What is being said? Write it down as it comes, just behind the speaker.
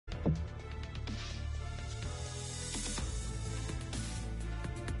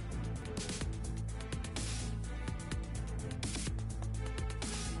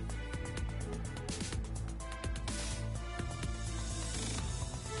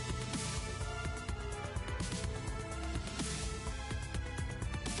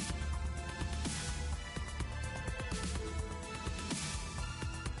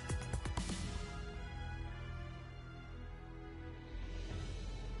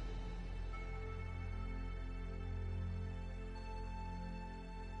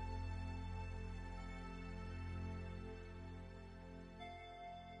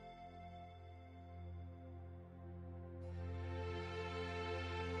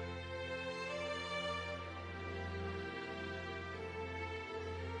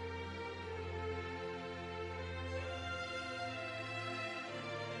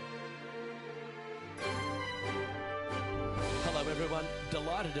Hello everyone,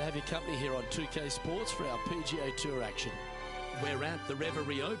 delighted to have your company here on 2K Sports for our PGA Tour action. We're at the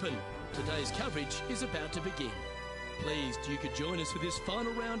Reverie Open. Today's coverage is about to begin. Pleased you could join us for this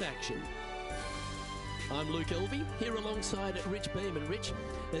final round action. I'm Luke Elvey, here alongside Rich Beam. And Rich,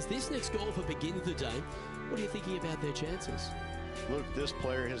 as this next golfer begins the day, what are you thinking about their chances? Luke, this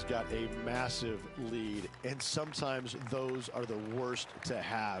player has got a massive lead, and sometimes those are the worst to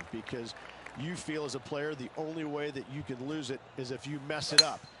have because you feel as a player the only way that you can lose it is if you mess it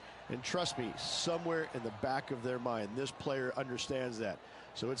up. And trust me, somewhere in the back of their mind, this player understands that.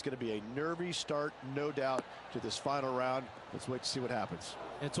 So it's going to be a nervy start, no doubt, to this final round. Let's wait to see what happens.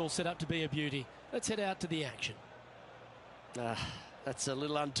 It's all set up to be a beauty. Let's head out to the action. That's a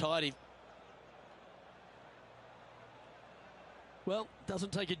little untidy. Well,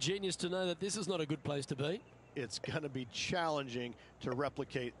 doesn't take a genius to know that this is not a good place to be. It's going to be challenging to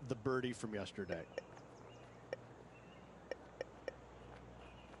replicate the birdie from yesterday.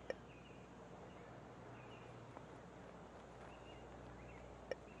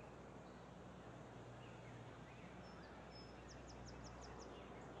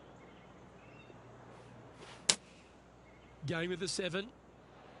 Going with the 7.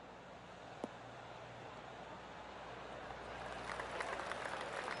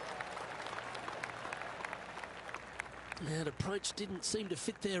 That approach didn't seem to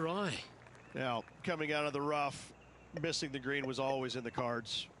fit their eye. Now, coming out of the rough, missing the green was always in the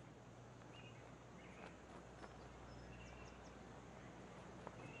cards.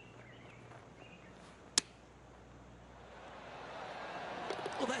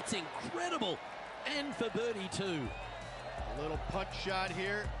 Well, that's incredible. And for birdie too. A little punch shot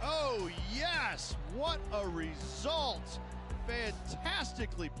here. Oh, yes. What a result.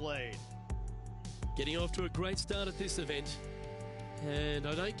 Fantastically played. Getting off to a great start at this event. And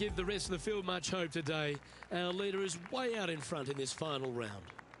I don't give the rest of the field much hope today. Our leader is way out in front in this final round.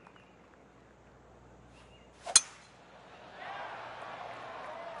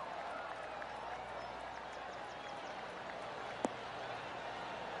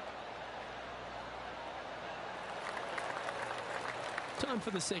 Time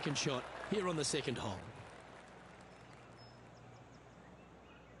for the second shot here on the second hole.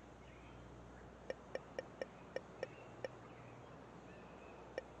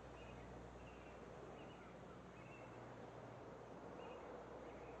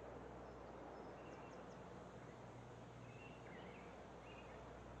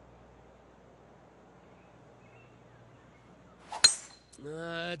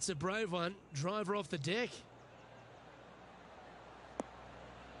 It's a brave one. Driver off the deck.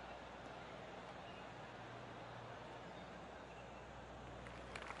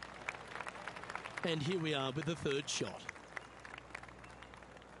 And here we are with the third shot.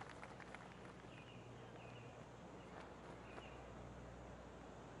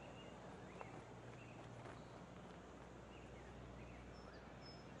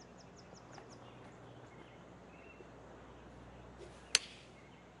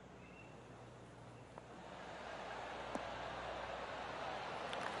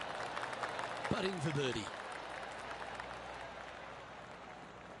 Putting for birdie.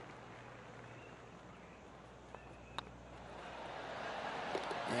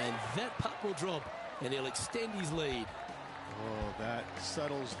 And that putt will drop, and he'll extend his lead. Oh, that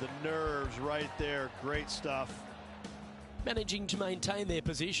settles the nerves right there. Great stuff. Managing to maintain their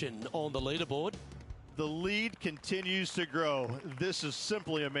position on the leaderboard. The lead continues to grow. This is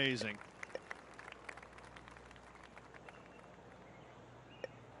simply amazing.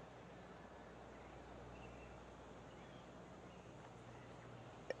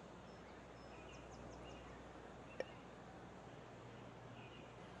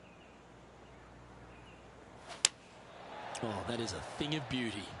 Oh, that is a thing of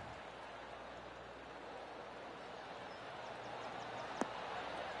beauty.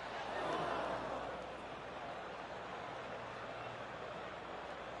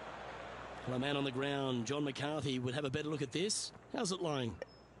 Well, a man on the ground, John McCarthy, would have a better look at this. How's it lying?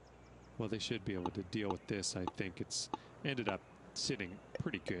 Well, they should be able to deal with this. I think it's ended up sitting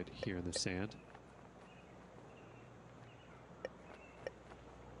pretty good here in the sand.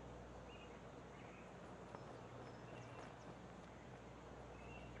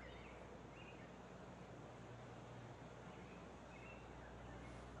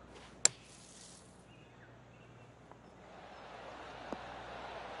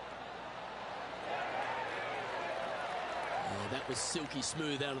 That was silky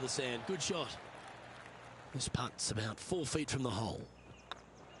smooth out of the sand. Good shot. This putt's about 4 feet from the hole.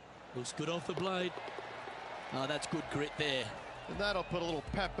 Looks good off the blade. Oh, that's good grit there. And that'll put a little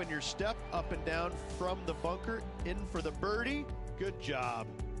pep in your step, up and down from the bunker, in for the birdie. Good job.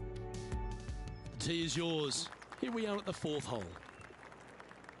 The tee is yours. Here we are at the 4th hole.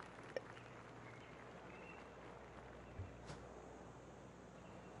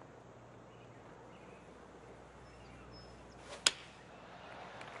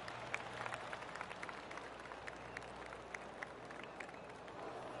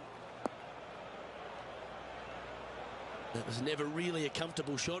 That was never really a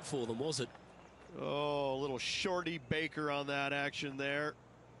comfortable shot for them, was it? Oh, a little shorty Baker on that action there.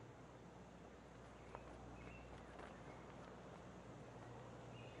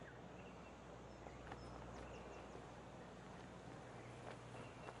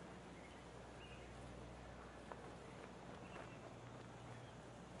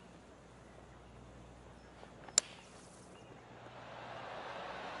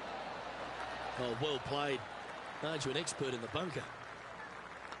 Oh, well played. Aren't you an expert in the bunker?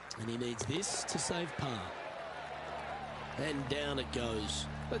 And he needs this to save par. And down it goes.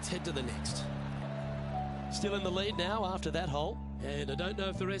 Let's head to the next. Still in the lead now after that hole. And I don't know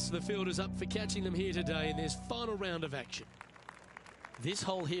if the rest of the field is up for catching them here today in this final round of action. This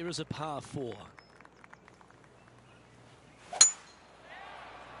hole here is a par 4.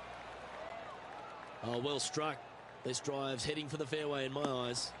 Oh, well struck. This drive's heading for the fairway in my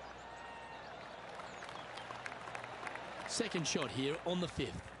eyes. Second shot here on the 5th.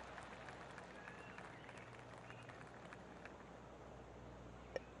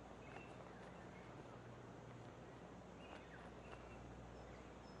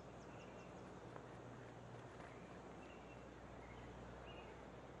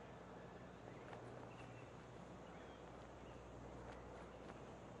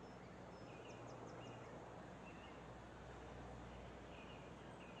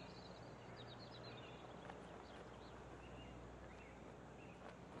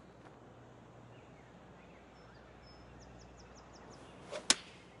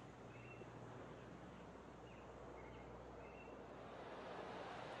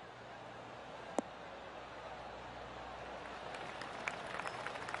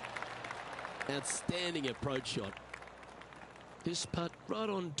 Outstanding approach shot. This putt right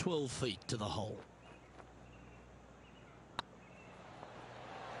on 12 feet to the hole.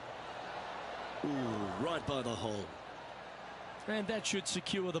 Ooh, right by the hole. And that should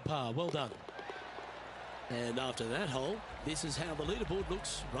secure the par. Well done. And after that hole, this is how the leaderboard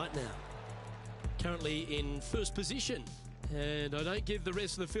looks right now. Currently in first position. And I don't give the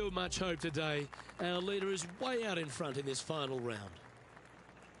rest of the field much hope today. Our leader is way out in front in this final round.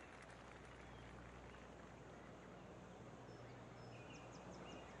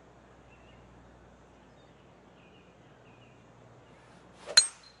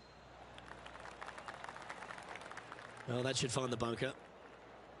 Well, that should find the bunker.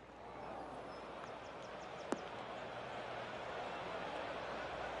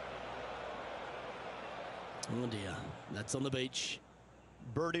 Oh dear, that's on the beach.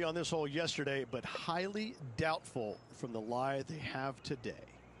 Birdie on this hole yesterday, but highly doubtful from the lie they have today.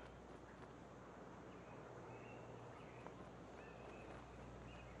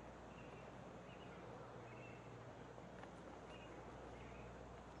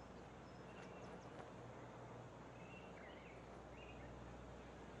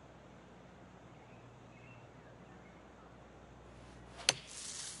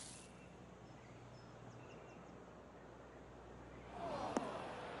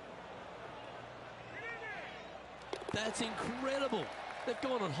 That's incredible. They've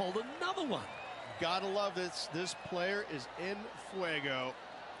gone and holed another one. Gotta love this. This player is in fuego.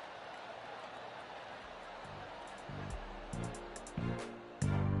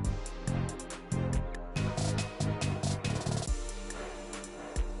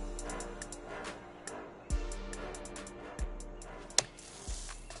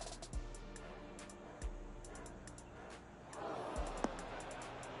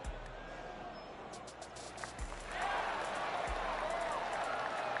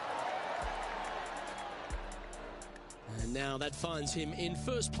 Now that finds him in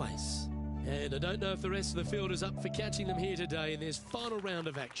first place. And I don't know if the rest of the field is up for catching them here today in this final round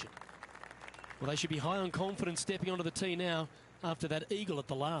of action. Well, they should be high on confidence stepping onto the tee now after that eagle at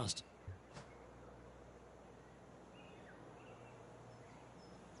the last.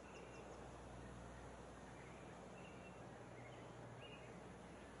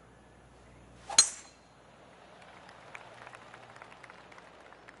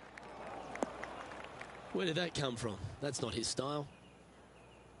 Where did that come from? That's not his style.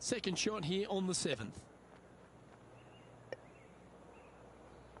 Second shot here on the 7th.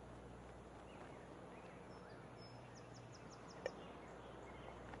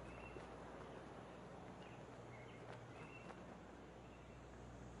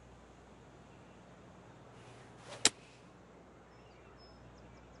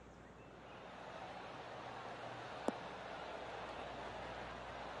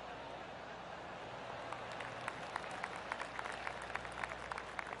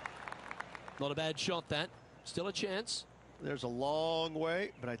 Not a bad shot, that. Still a chance. There's a long way,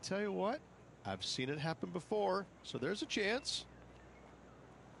 but I tell you what, I've seen it happen before, so there's a chance.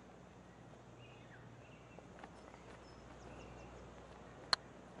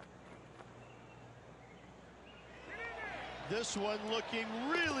 This one looking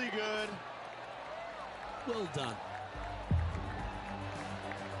really good. Well done.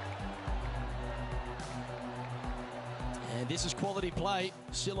 And this is quality play,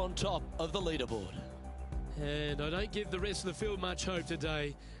 still on top of the leaderboard. And I don't give the rest of the field much hope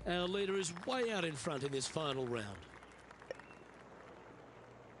today. Our leader is way out in front in this final round.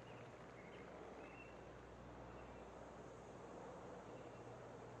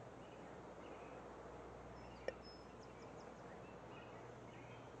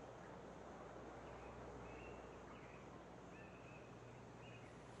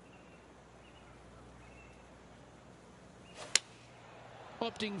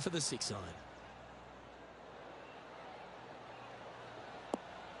 Opting for the 6 iron.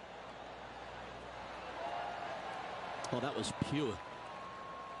 Oh, that was pure.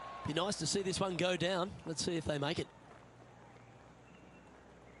 Be nice to see this one go down. Let's see if they make it.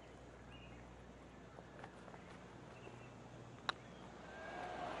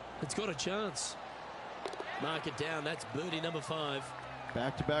 It's got a chance. Mark it down. That's birdie number 5.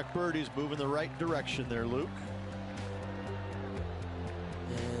 Back-to-back birdies moving the right direction there, Luke.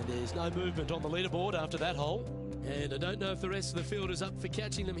 And there's no movement on the leaderboard after that hole. And I don't know if the rest of the field is up for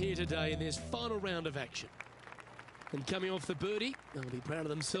catching them here today in this final round of action. And coming off the birdie, they'll be proud of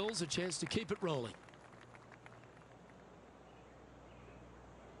themselves, a chance to keep it rolling.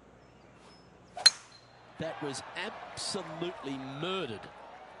 That was absolutely murdered.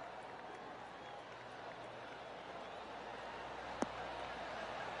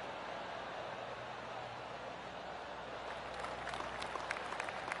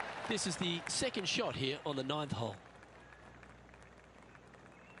 This is the second shot here on the 9th hole.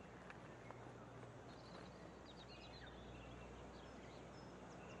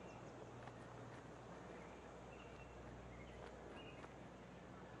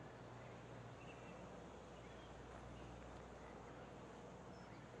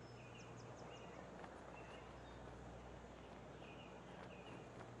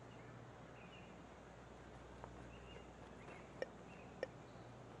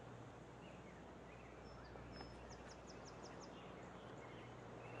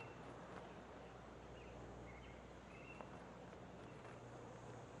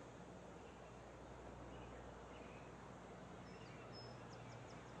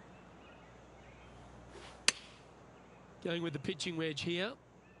 Going with the pitching wedge here.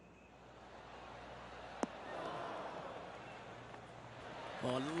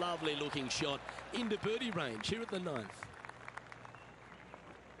 Oh, lovely looking shot into birdie range here at the 9th.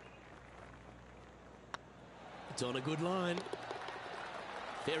 It's on a good line.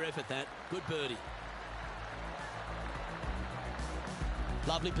 Fair effort that. Good birdie.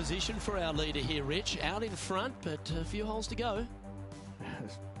 Lovely position for our leader here, Rich. Out in front, but a few holes to go.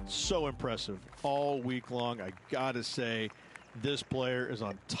 So impressive all week long. I gotta say, this player is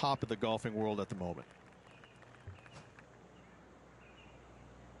on top of the golfing world at the moment.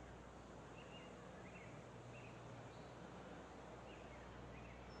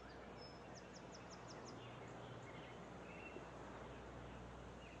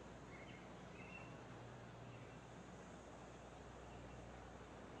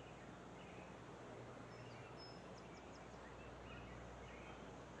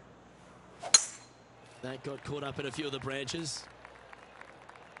 That got caught up in a few of the branches.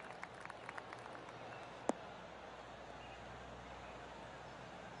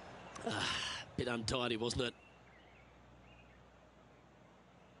 Bit untidy, wasn't it?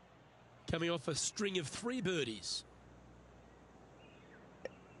 coming off a string of 3 birdies.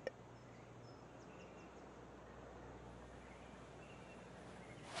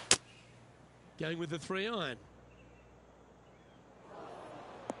 Going with the 3-iron.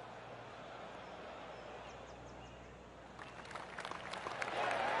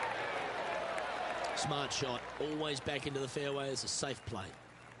 Smart shot, always back into the fairway as a safe play.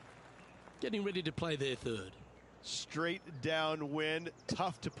 Getting ready to play their 3rd. Straight downwind,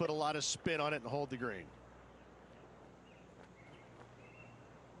 tough to put a lot of spin on it and hold the green.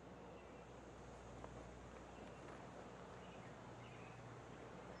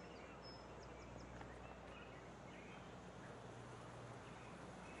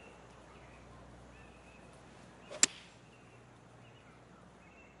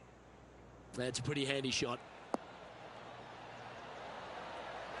 That's a pretty handy shot.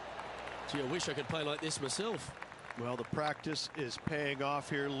 Gee, I wish I could play like this myself. Well, the practice is paying off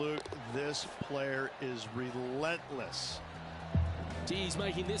here, Luke. This player is relentless. Gee, he's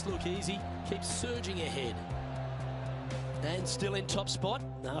making this look easy. Keeps surging ahead. And still in top spot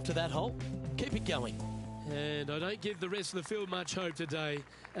after that hole. Keep it going. And I don't give the rest of the field much hope today.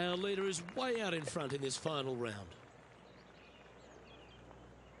 Our leader is way out in front in this final round.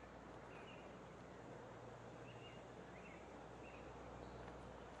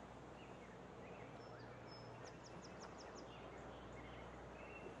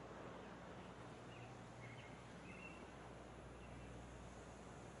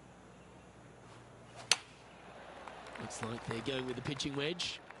 Looks like they're going with the pitching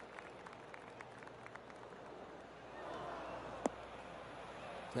wedge.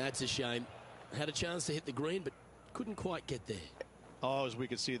 That's a shame. Had a chance to hit the green, but couldn't quite get there. Oh, as we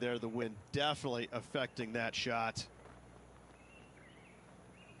can see there, the wind definitely affecting that shot.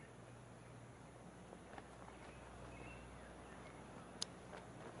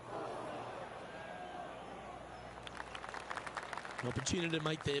 An opportunity to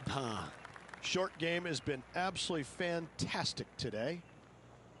make their par. Short game has been absolutely fantastic today.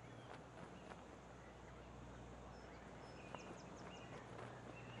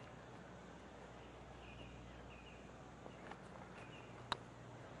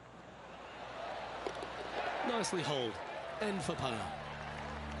 Nicely holed and for par.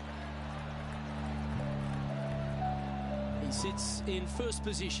 He sits in first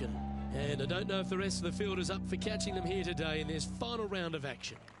position, and I don't know if the rest of the field is up for catching them here today in this final round of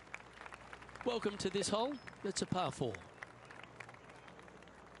action. Welcome to this hole. It's a par 4.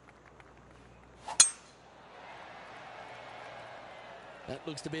 That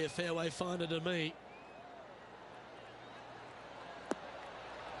looks to be a fairway finder to me.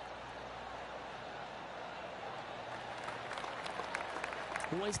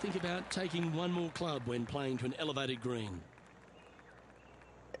 Always think about taking one more club when playing to an elevated green.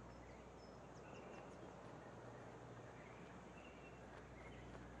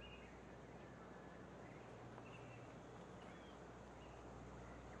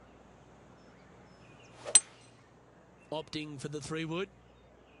 Opting for the 3-wood.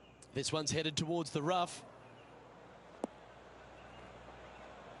 This one's headed towards the rough.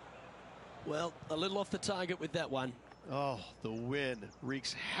 Well, a little off the target with that one. Oh, the wind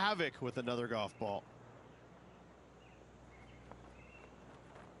wreaks havoc with another golf ball.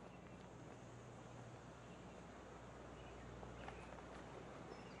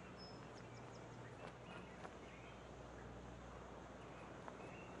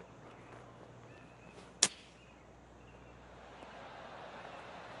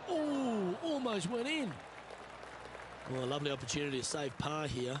 Oh, almost went in. Well, a lovely opportunity to save par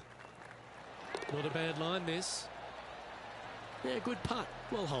here. Not a bad line, this. Yeah, good putt.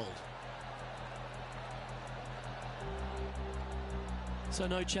 Well holed. So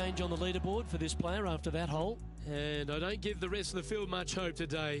no change on the leaderboard for this player after that hole. And I don't give the rest of the field much hope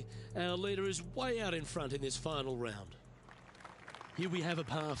today. Our leader is way out in front in this final round. Here we have a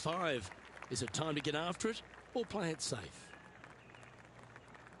par 5. Is it time to get after it or play it safe?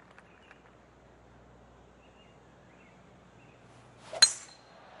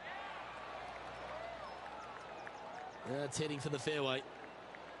 That's heading for the fairway.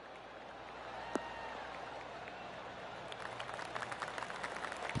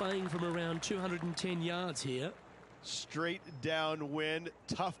 Playing from around 210 yards here. Straight downwind,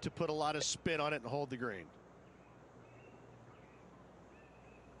 tough to put a lot of spin on it and hold the green.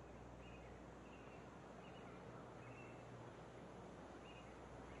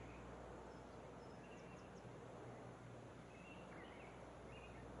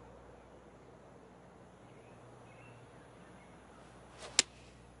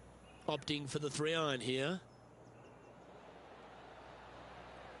 Opting for the 3-iron here.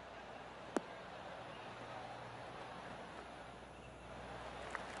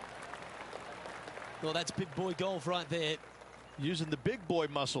 Well, that's big boy golf right there. Using the big boy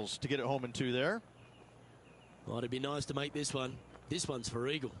muscles to get it home in 2 there. Oh, it'd be nice to make this one. This one's for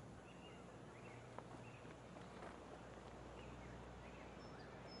eagle.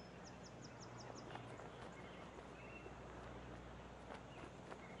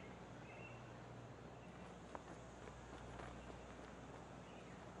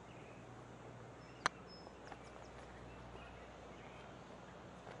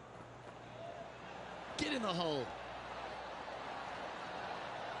 Get in the hole.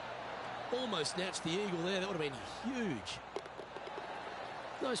 Almost snatched the eagle there. That would have been huge.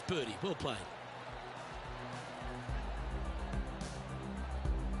 Nice birdie. Well played.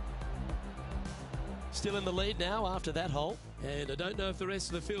 Still in the lead now after that hole. And I don't know if the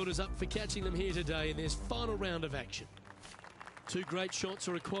rest of the field is up for catching them here today in this final round of action. 2 great shots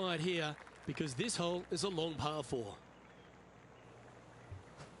are required here because this hole is a long par 4.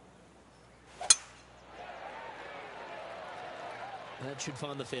 That should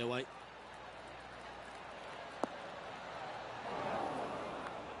find the fairway.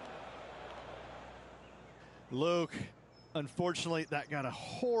 Luke, unfortunately, that got a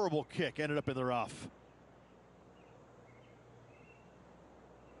horrible kick. Ended up in the rough.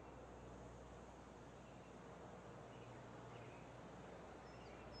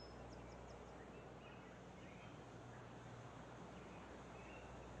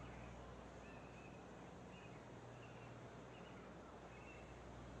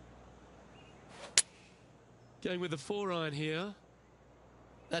 Going with the 4-iron here.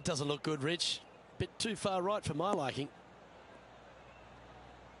 That doesn't look good, Rich. Bit too far right for my liking.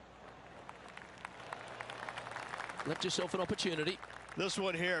 Left yourself an opportunity. This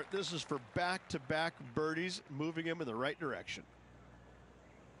one here, this is for back-to-back birdies, moving him in the right direction.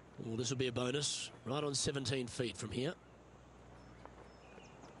 Well, this will be a bonus. Right on 17 feet from here.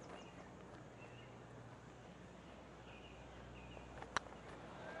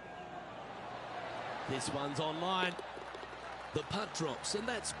 This one's online. The putt drops, and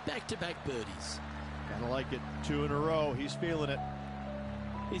that's back-to-back birdies. Kind of like it. 2 in a row. He's feeling it.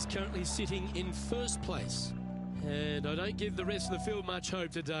 He's currently sitting in first place. And I don't give the rest of the field much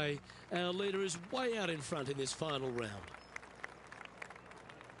hope today. Our leader is way out in front in this final round.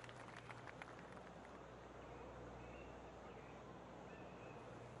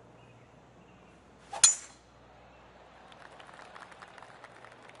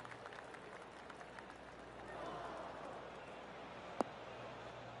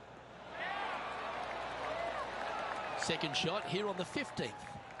 Second shot here on the 15th.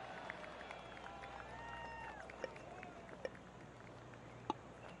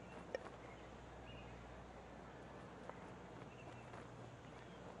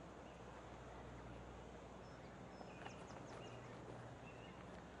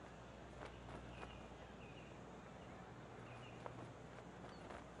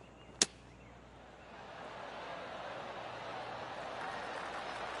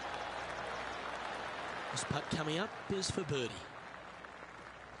 This putt coming up is for birdie.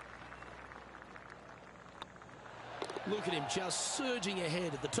 Look at him just surging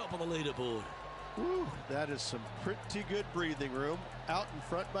ahead at the top of the leaderboard. Woo, that is some pretty good breathing room. Out in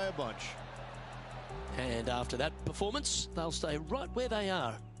front by a bunch. And after that performance, they'll stay right where they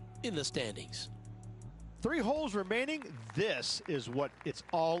are in the standings. 3 holes remaining. This is what it's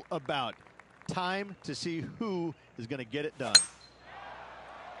all about. Time to see who is going to get it done.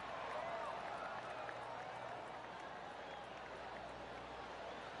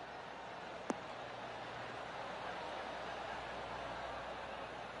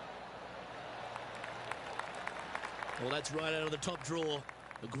 Well, that's right out of the top draw.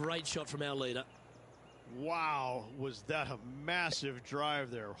 A great shot from our leader. Wow, was that a massive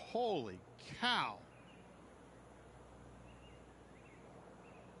drive there. Holy cow.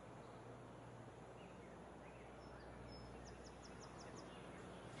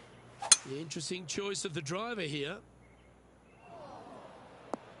 The interesting choice of the driver here.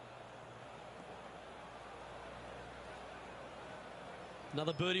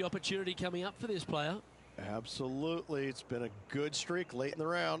 Another birdie opportunity coming up for this player. Absolutely. It's been a good streak late in the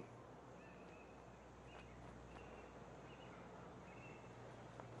round.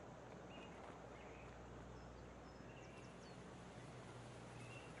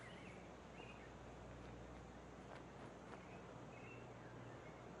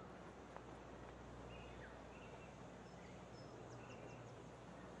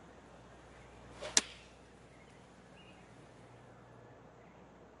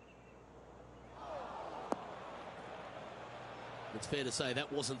 It's fair to say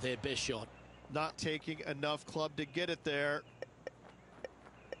that wasn't their best shot. Not taking enough club to get it there.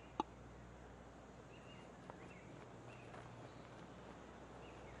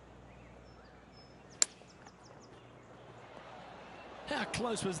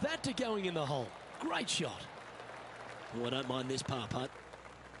 close was that to going in the hole? Great shot. Oh, I don't mind this par putt.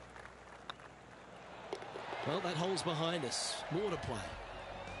 Well, that hole's behind us. More to play.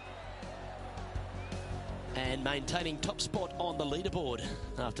 And maintaining top spot on the leaderboard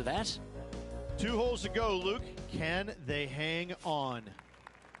after that. 2 holes to go, Luke. Can they hang on?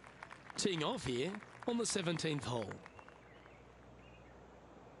 Teeing off here on the 17th hole.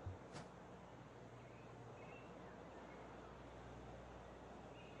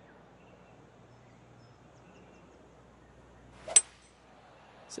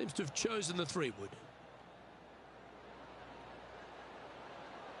 Seems to have chosen the 3-wood.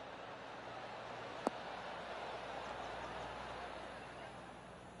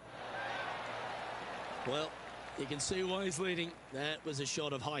 Well, you can see why he's leading. That was a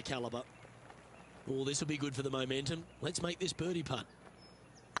shot of high caliber. Oh, this will be good for the momentum. Let's make this birdie putt.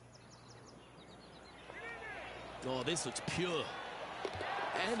 Oh, this looks pure.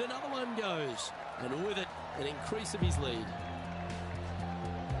 And another one goes. And with it, an increase of his lead.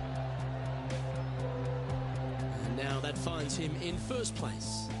 And now that finds him in first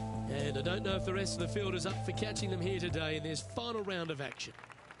place. And I don't know if the rest of the field is up for catching them here today in this final round of action.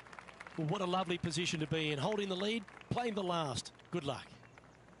 Well, what a lovely position to be in. Holding the lead, playing the last. Good luck.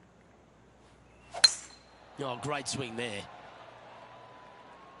 Oh, great swing there.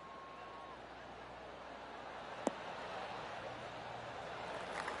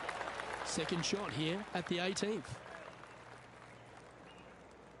 Second shot here at the 18th.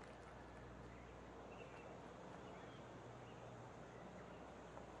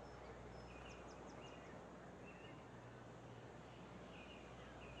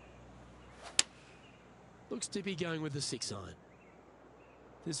 Looks to be going with the 6-iron.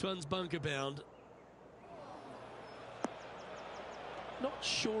 This one's bunker bound. Not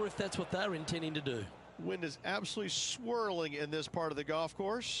sure if that's what they're intending to do. Wind is absolutely swirling in this part of the golf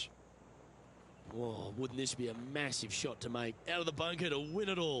course. Whoa, wouldn't this be a massive shot to make out of the bunker to win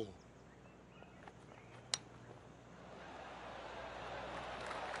it all?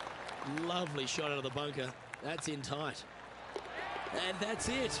 Lovely shot out of the bunker. That's in tight. And that's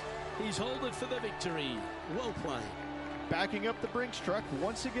it. He's holed it for the victory. Well played. Backing up the Brinks truck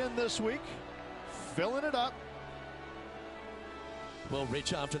once again this week. Filling it up. Well,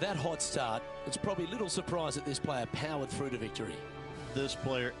 Rich, after that hot start, it's probably little surprise that this player powered through to victory. This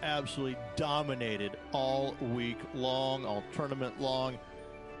player absolutely dominated all week long, all tournament long.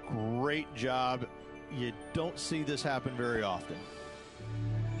 Great job. You don't see this happen very often.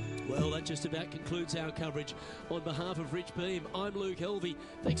 Well, that just about concludes our coverage. On behalf of Rich Beem, I'm Luke Helvey.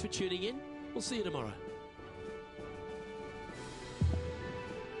 Thanks for tuning in. We'll see you tomorrow.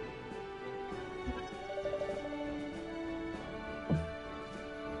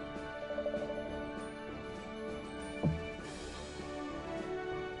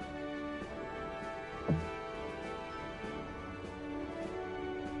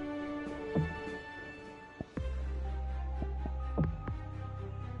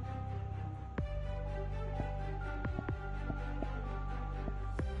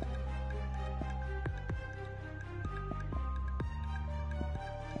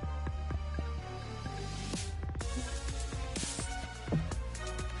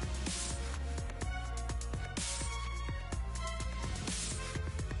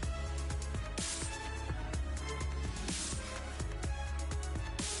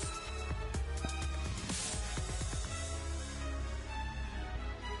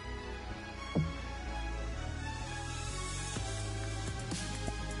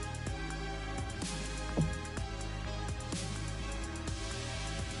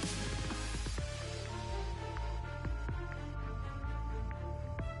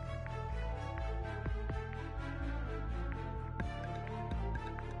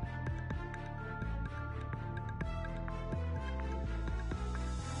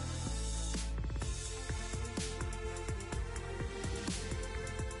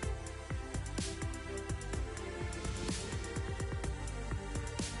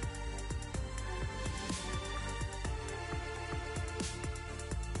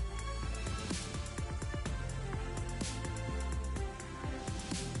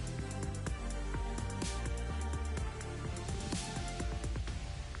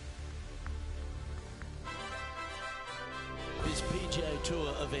 This PGA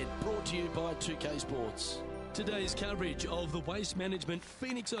Tour event brought to you by 2K Sports. Today's coverage of the Waste Management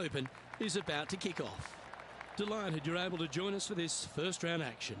Phoenix Open is about to kick off. Delighted you're able to join us for this first round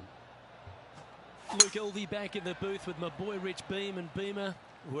action. Luke Helvey back in the booth with my boy Rich Beem and Beamer.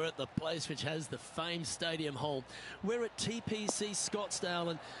 We're at the place which has the famed stadium hole. We're at TPC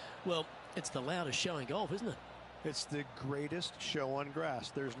Scottsdale and, well, it's the loudest show in golf, isn't it? It's the greatest show on grass.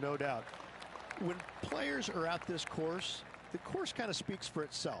 There's no doubt. When players are at this course, the course kind of speaks for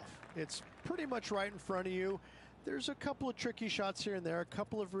itself. It's pretty much right in front of you. There's a couple of tricky shots here and there, a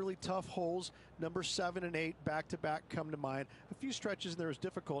couple of really tough holes. Number 7 and 8 back-to-back come to mind. A few stretches in there is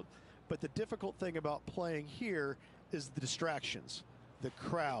difficult, but the difficult thing about playing here is the distractions, the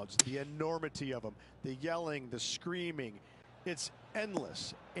crowds, the enormity of them, the yelling, the screaming. It's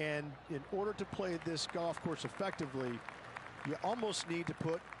endless, and in order to play this golf course effectively, you almost need to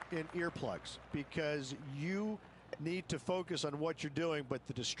put in earplugs because you need to focus on what you're doing, but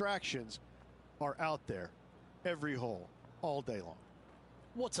the distractions are out there every hole, all day long.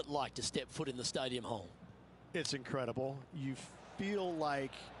 What's it like to step foot in the stadium hole? It's incredible. You feel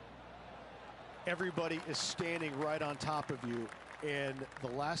like everybody is standing right on top of you, and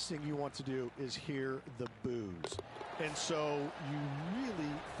the last thing you want to do is hear the boos. And so you really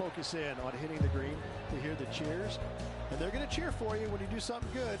focus in on hitting the green to hear the cheers. And they're going to cheer for you when you do something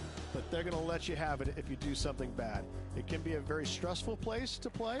good, but they're going to let you have it if you do something bad. It can be a very stressful place to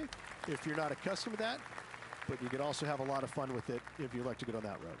play if you're not accustomed to that, but you can also have a lot of fun with it if you like to go down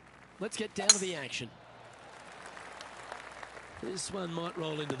that road. Let's get down to the action. This one might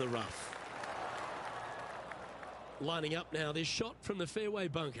roll into the rough. Lining up now, this shot from the fairway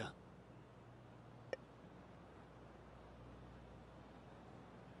bunker.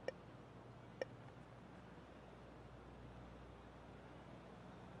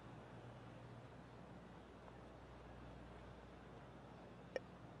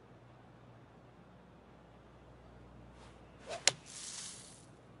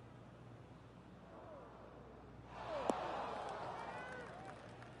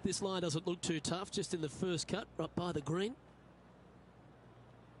 This line doesn't look too tough, just in the first cut, right by the green.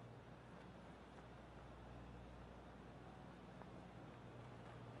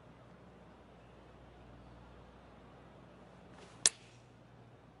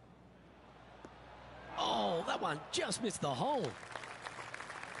 Oh, that one just missed the hole.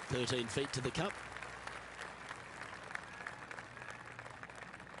 13 feet to the cup.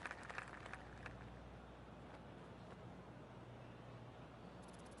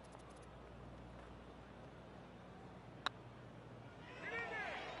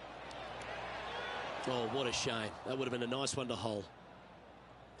 Oh, what a shame. That would have been a nice one to hole.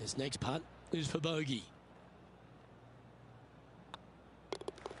 This next putt is for bogey.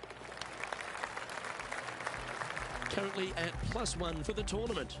 Currently at +1 for the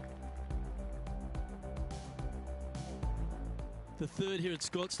tournament. The third here at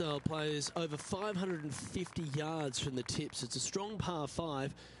Scottsdale plays over 550 yards from the tips. It's a strong par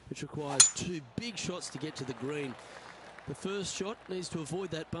 5, which requires 2 big shots to get to the green. The first shot needs to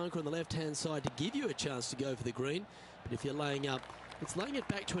avoid that bunker on the left-hand side to give you a chance to go for the green. But if you're laying up, it's laying it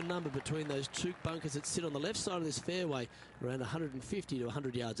back to a number between those 2 bunkers that sit on the left side of this fairway, around 150 to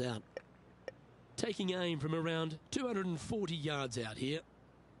 100 yards out. Taking aim from around 240 yards out here.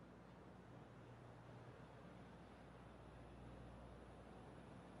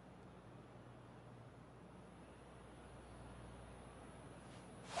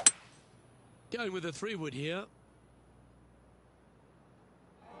 Going with a 3-wood here.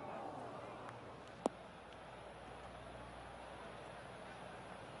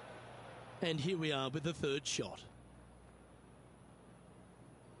 And here we are with the third shot.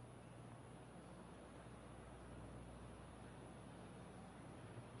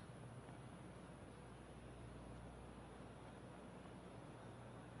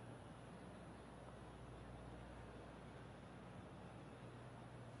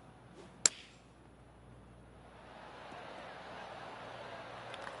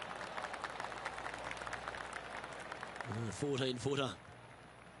 A 14-footer.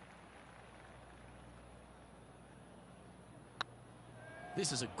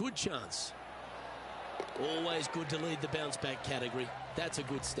 This is a good chance. Always good to lead the bounce back category. That's a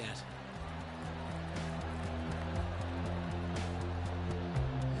good stat.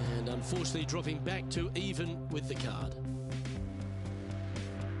 And unfortunately dropping back to even with the card.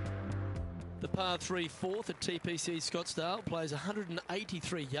 The par 3 fourth at TPC Scottsdale plays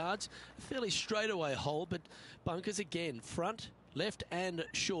 183 yards. A fairly straightaway hole, but bunkers again, front, left and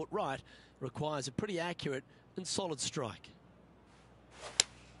short right, requires a pretty accurate and solid strike.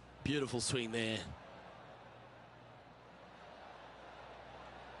 Beautiful swing there.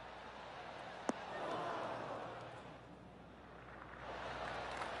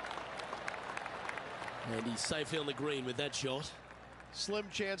 And he's safely on the green with that shot. Slim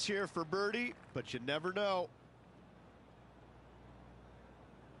chance here for birdie, but you never know.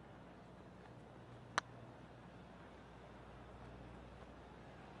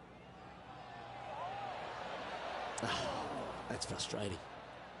 That's frustrating.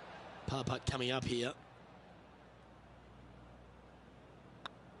 Par putt coming up here.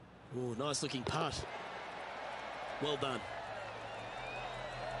 Oh, nice looking putt. Well done.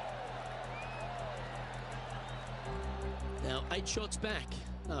 Now 8 shots back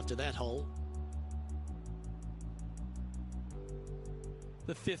after that hole.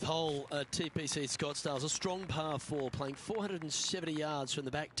 The 5th hole at TPC Scottsdale is a strong par 4, playing 470 yards from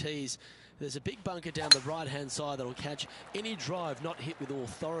the back tees. There's a big bunker down the right-hand side that'll catch any drive not hit with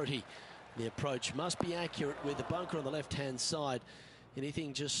authority. The approach must be accurate with the bunker on the left-hand side.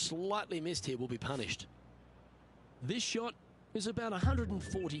 Anything just slightly missed here will be punished. This shot is about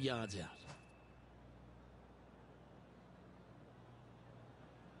 140 yards out.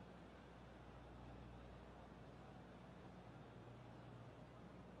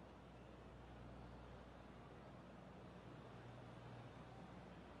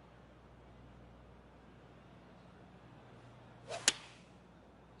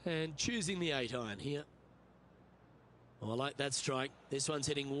 And choosing the 8-iron here. Oh, I like that strike. This one's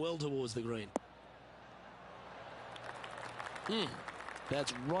heading well towards the green.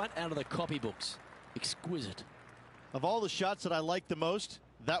 That's right out of the copybooks. Exquisite. Of all the shots that I like the most,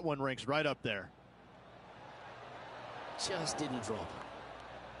 that one ranks right up there. Just didn't drop.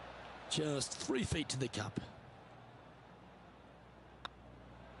 Just 3 feet to the cup.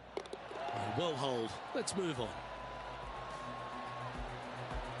 Well holed. Let's move on.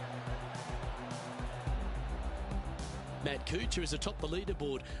 Matt Kuchar is atop the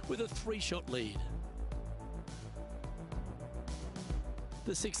leaderboard with a 3-shot lead.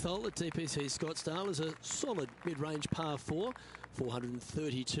 The 6th hole at TPC Scottsdale is a solid mid-range par 4,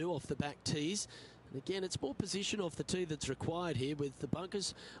 432 off the back tees. And again, it's more position off the tee that's required here with the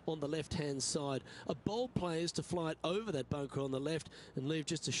bunkers on the left-hand side. A bold player is to fly it over that bunker on the left and leave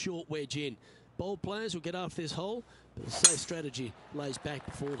just a short wedge in. Bold players will get after this hole, but a safe strategy lays back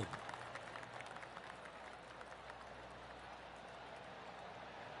before them.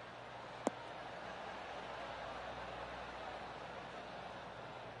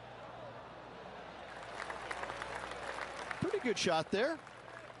 Pretty good shot there.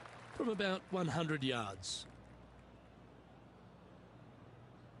 From about 100 yards.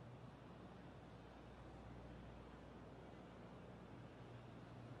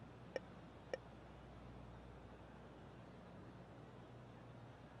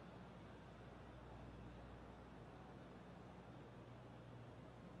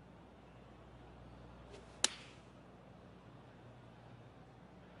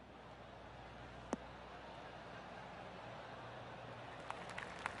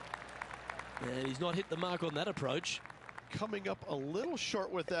 And he's not hit the mark on that approach. Coming up a little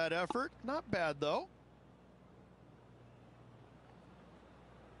short with that effort. Not bad, though.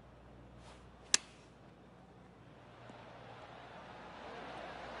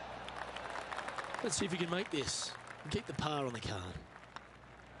 Let's see if he can make this and keep the par on the card.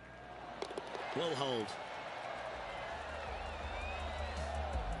 Well holed.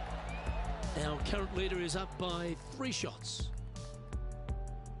 Our current leader is up by 3 shots.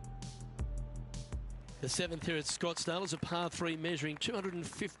 The 7th here at Scottsdale is a par 3 measuring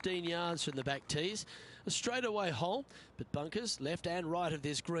 215 yards from the back tees. A straightaway hole, but bunkers left and right of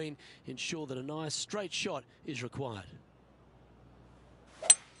this green ensure that a nice straight shot is required.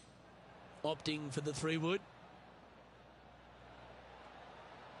 Opting for the 3-wood.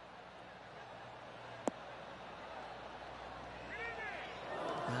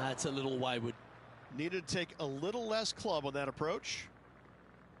 That's a little wayward. Needed to take a little less club on that approach.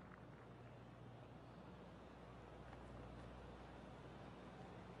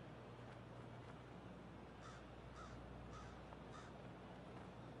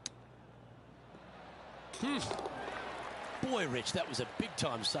 Boy, Rich, that was a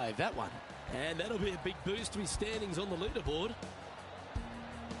big-time save, that one. And that'll be a big boost to his standings on the leaderboard.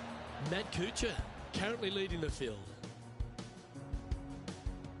 Matt Kuchar currently leading the field.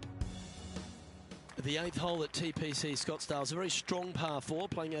 The 8th hole at TPC Scottsdale is a very strong par 4,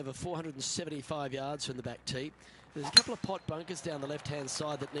 playing over 475 yards from the back tee. There's a couple of pot bunkers down the left-hand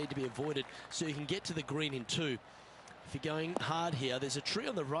side that need to be avoided so you can get to the green in 2. If you're going hard here, there's a tree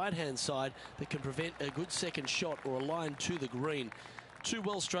on the right-hand side that can prevent a good second shot or a line to the green. 2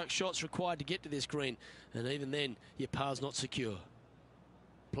 well-struck shots required to get to this green, and even then, your par's not secure.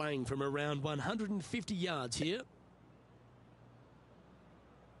 Playing from around 150 yards here.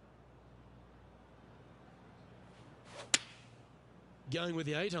 Going with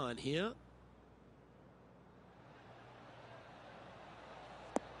the 8-iron here.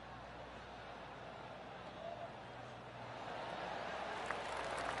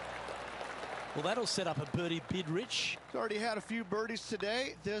 Well, that'll set up a birdie bid, Rich. He's already had a few birdies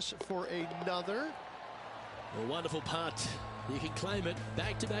today. This for another. A wonderful putt. You can claim it.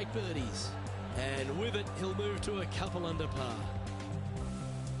 Back-to-back birdies. And with it, he'll move to a couple under par.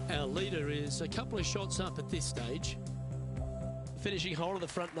 Our leader is a couple of shots up at this stage. Finishing hole of the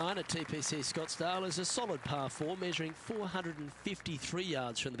front nine at TPC Scottsdale is a solid par 4, measuring 453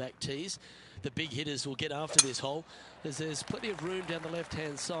 yards from the back tees. The big hitters will get after this hole, as there's plenty of room down the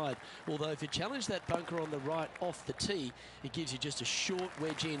left-hand side. Although if you challenge that bunker on the right off the tee, it gives you just a short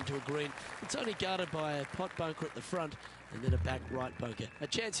wedge into a green. It's only guarded by a pot bunker at the front and then a back right bunker. A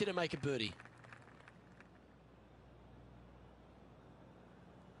chance here to make a birdie.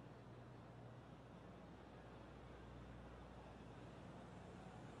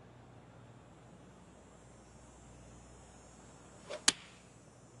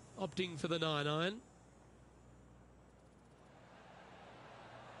 Opting for the 9-iron.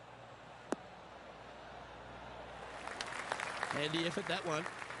 Handy effort, that one.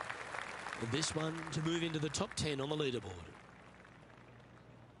 And this one to move into the top 10 on the leaderboard.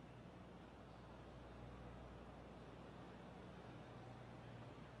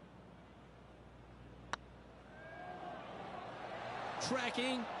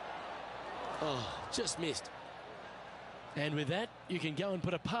 Tracking. Oh, just missed. And with that, you can go and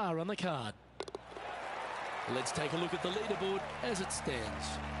put a par on the card. Let's take a look at the leaderboard as it stands.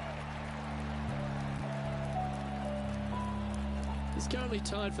 He's currently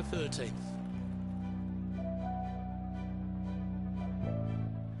tied for 13th.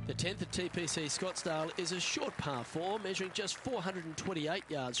 The 10th at TPC Scottsdale is a short par 4, measuring just 428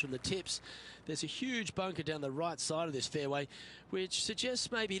 yards from the tips. There's a huge bunker down the right side of this fairway, which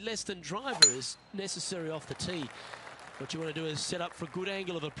suggests maybe less than driver is necessary off the tee. What you want to do is set up for a good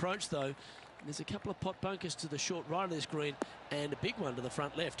angle of approach, though. There's a couple of pot bunkers to the short right of this green and a big one to the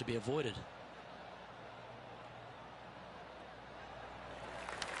front left to be avoided.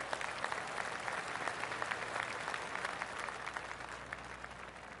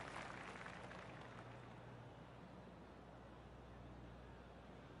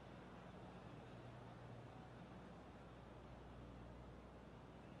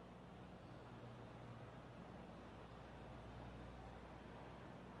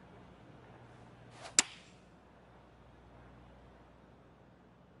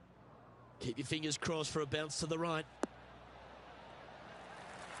 Keep your fingers crossed for a bounce to the right.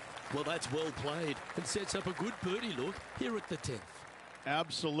 Well, that's well played and sets up a good birdie look here at the 10th.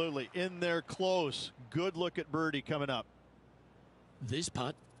 Absolutely. In there close. Good look at birdie coming up. This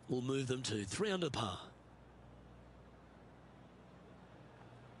putt will move them to 3 under par.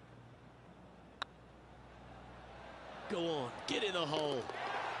 Go on, get in the hole.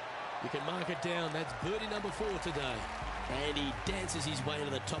 You can mark it down. That's birdie number 4 today. And he dances his way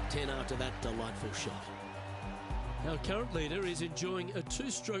into the top 10 after that delightful shot. Our current leader is enjoying a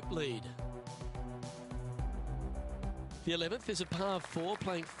 2-stroke lead. The 11th is a par 4,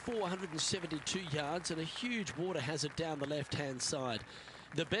 playing 472 yards and a huge water hazard down the left-hand side.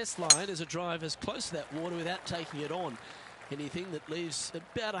 The best line is a drive as close to that water without taking it on. Anything that leaves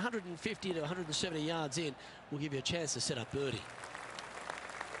about 150 to 170 yards in will give you a chance to set up birdie.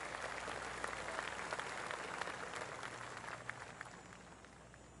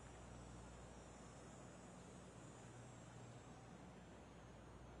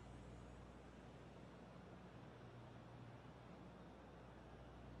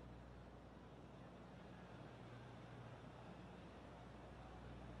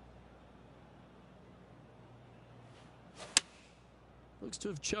 Looks to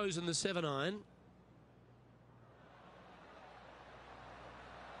have chosen the 7-iron.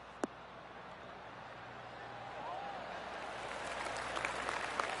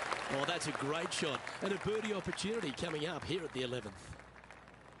 Oh, that's a great shot. And a birdie opportunity coming up here at the 11th.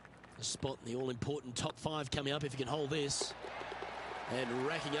 A spot in the all-important top 5 coming up if you can hold this. And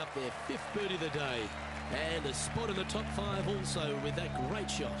racking up their 5th birdie of the day. And a spot in the top 5 also with that great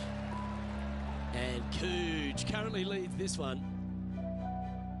shot. And Cooge currently leads this one.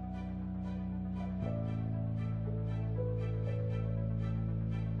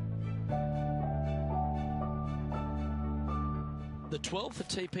 The 12th at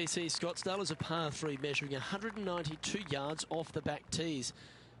TPC Scottsdale is a par 3, measuring 192 yards off the back tees.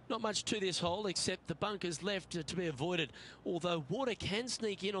 Not much to this hole except the bunkers left to be avoided, although water can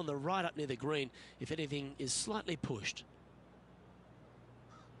sneak in on the right up near the green if anything is slightly pushed.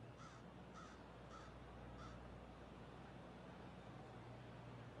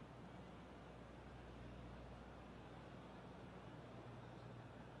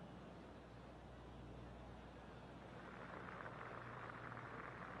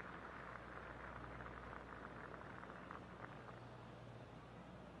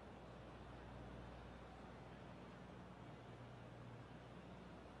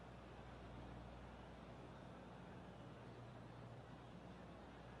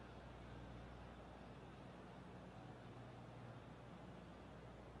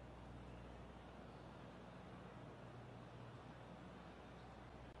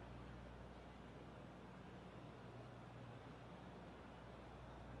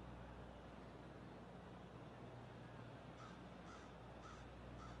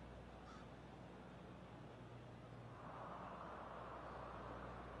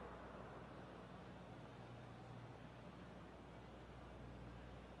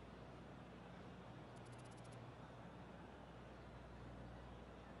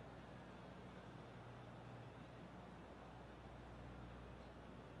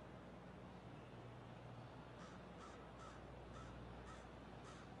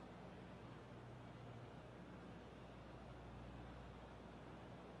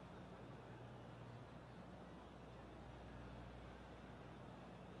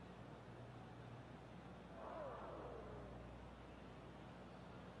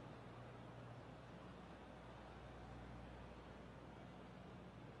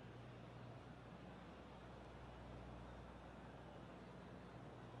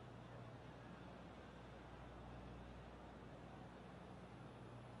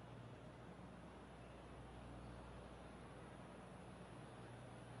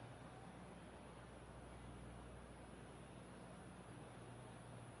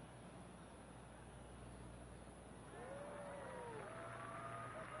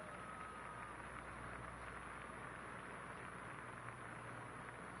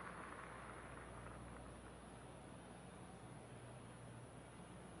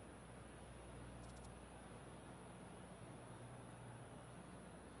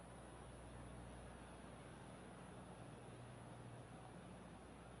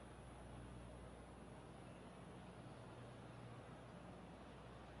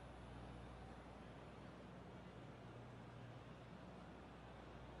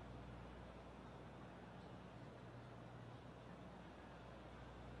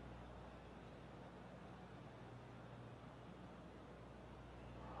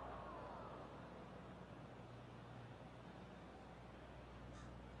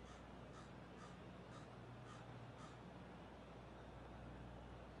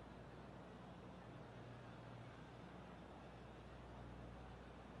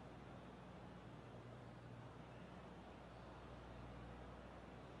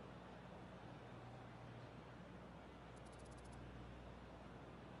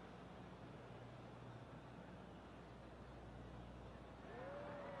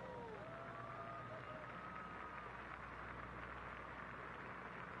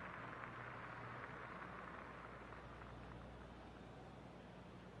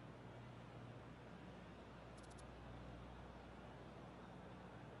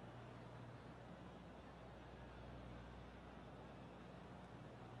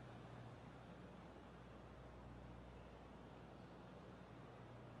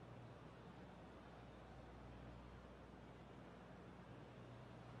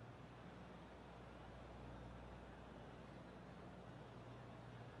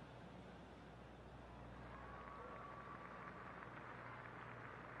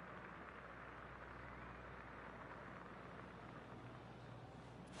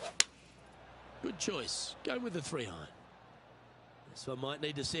 Good choice. Going with the 3-iron. This one might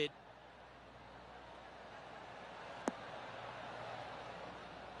need to set.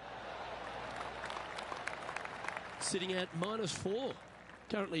 Sitting at -4.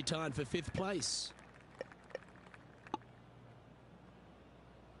 Currently tied for 5th place.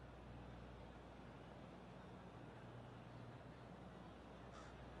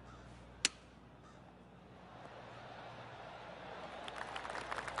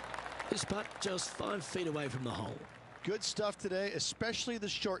 This putt just 5 feet away from the hole. Good stuff today, especially the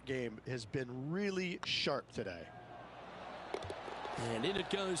short game has been really sharp today. And in it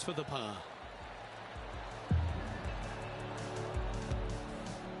goes for the par.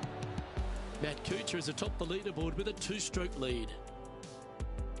 Matt Kuchar is atop the leaderboard with a 2-stroke lead.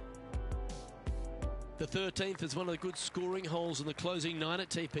 The 13th is one of the good scoring holes in the closing 9 at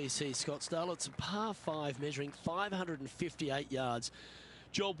TPC Scottsdale. It's a par 5 measuring 558 yards.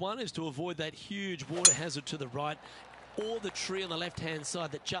 Job 1 is to avoid that huge water hazard to the right or the tree on the left-hand side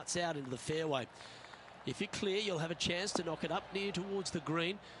that juts out into the fairway. If you're clear, you'll have a chance to knock it up near towards the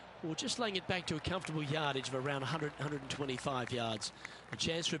green or just laying it back to a comfortable yardage of around 100, 125 yards. A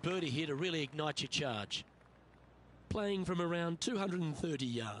chance for a birdie here to really ignite your charge. Playing from around 230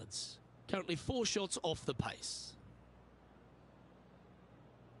 yards. Currently 4 shots off the pace.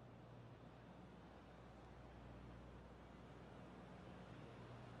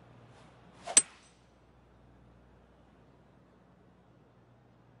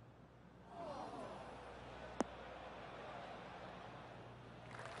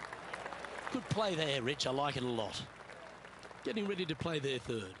 Good play there, Rich. I like it a lot. Getting ready to play their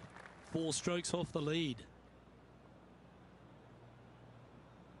 3rd. 4 strokes off the lead.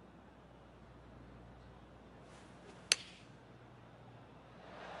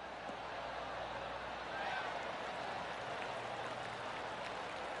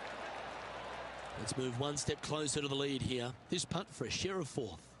 Let's move 1 step closer to the lead here. This putt for a share of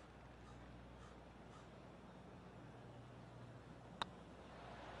 4th.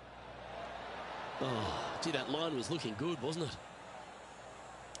 Oh, gee, that line was looking good, wasn't it?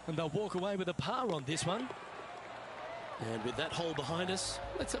 And they'll walk away with a par on this one. And with that hole behind us,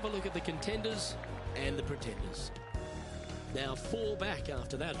 let's have a look at the contenders and the pretenders. Now 4 back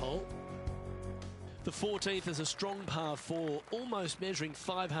after that hole. The 14th is a strong par 4, almost measuring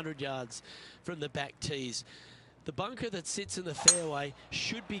 500 yards from the back tees. The bunker that sits in the fairway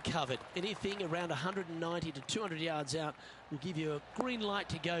should be covered. Anything around 190 to 200 yards out will give you a green light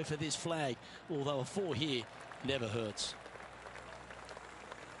to go for this flag, although a 4 here never hurts.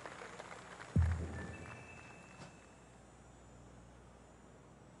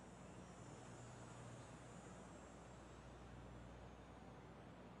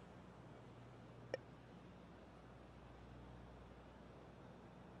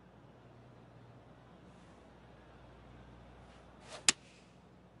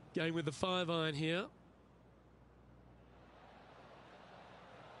 Going with the 5-iron here.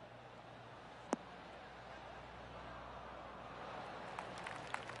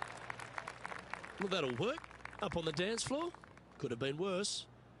 Well, that'll work. Up on the dance floor. Could have been worse.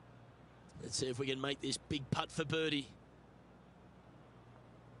 Let's see if we can make this big putt for birdie.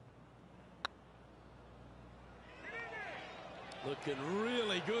 Looking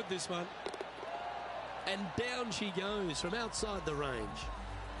really good, this one. And down she goes from outside the range.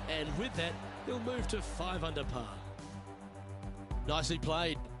 And with that, he'll move to 5 under par. Nicely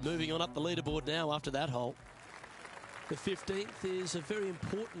played. Moving on up the leaderboard now after that hole. The 15th is a very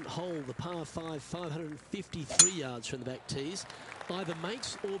important hole, the par 5, 553 yards from the back tees. Either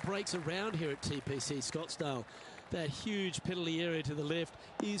makes or breaks around here at TPC Scottsdale. That huge penalty area to the left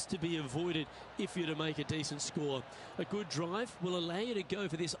is to be avoided if you're to make a decent score. A good drive will allow you to go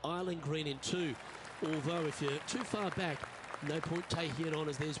for this island green in 2. Although if you're too far back, no point taking it on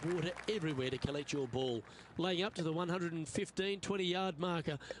as there's water everywhere to collect your ball. Laying up to the 115, 20-yard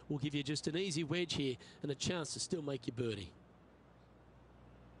marker will give you just an easy wedge here and a chance to still make your birdie.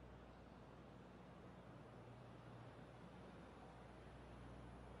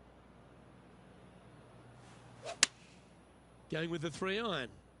 Going with the 3-iron.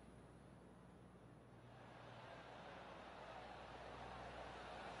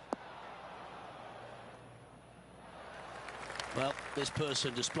 Well, this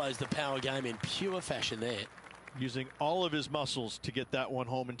person displays the power game in pure fashion there. Using all of his muscles to get that one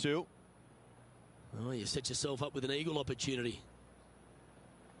home in 2. Oh, you set yourself up with an eagle opportunity.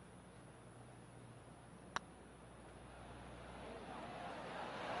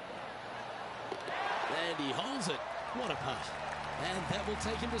 And he holds it. What a putt. And that will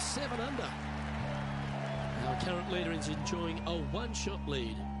take him to 7 under. Our current leader is enjoying a 1-shot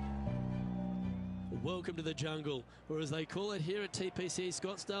lead. Welcome to the jungle, or as they call it here at TPC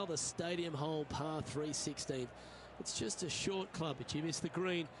Scottsdale, the Stadium Hole Par 316. It's just a short club, but you miss the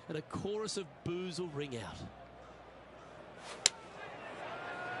green, and a chorus of boos will ring out.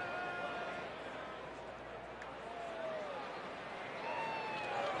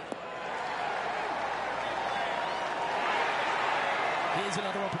 Here's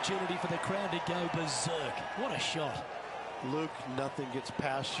another opportunity for the crowd to go berserk. What a shot. Luke, nothing gets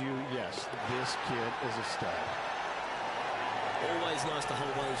past you. Yes, this kid is a stud. Always nice to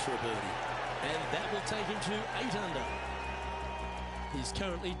hold those for a birdie. And that will take him to 8 under. He's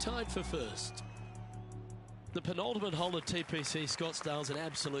currently tied for first. The penultimate hole at TPC Scottsdale is an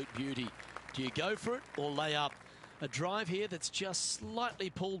absolute beauty. Do you go for it or lay up? A drive here that's just slightly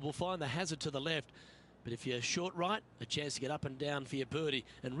pulled will find the hazard to the left. But if you're short right, a chance to get up and down for your birdie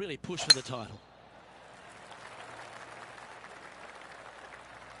and really push for the title.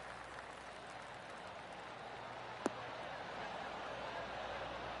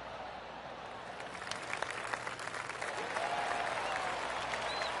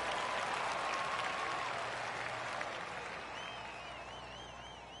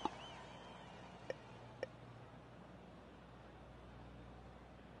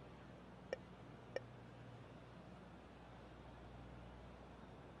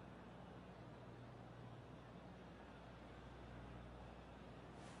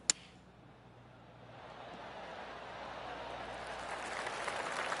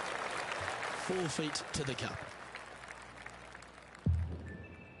 Four feet to the cup.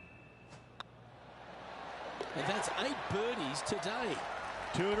 And that's 8 birdies today.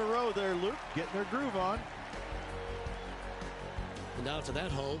 2 in a row there, Luke, getting their groove on. And after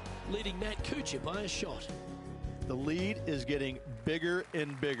that hole, leading Matt Kuchar by a shot. The lead is getting bigger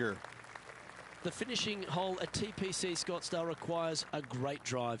and bigger. The finishing hole at TPC Scottsdale requires a great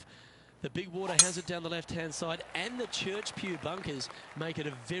drive. The big water hazard down the left-hand side and the Church Pew bunkers make it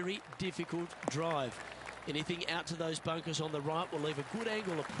a very difficult drive. Anything out to those bunkers on the right will leave a good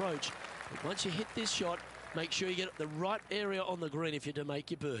angle approach. But once you hit this shot, make sure you get the right area on the green if you're to make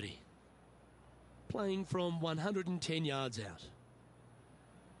your birdie. Playing from 110 yards out.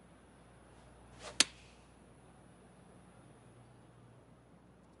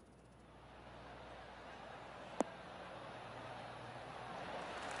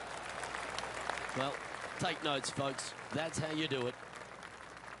 Well, take notes, folks. That's how you do it.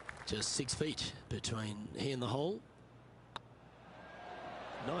 Just 6 feet between he and the hole.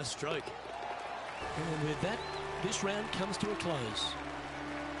 Nice stroke. And with that, this round comes to a close.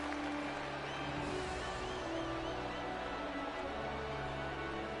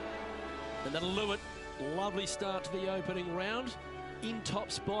 And that'll do it. Lovely start to the opening round. In top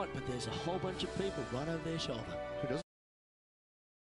spot, but there's a whole bunch of people right over their shoulder. Who doesn't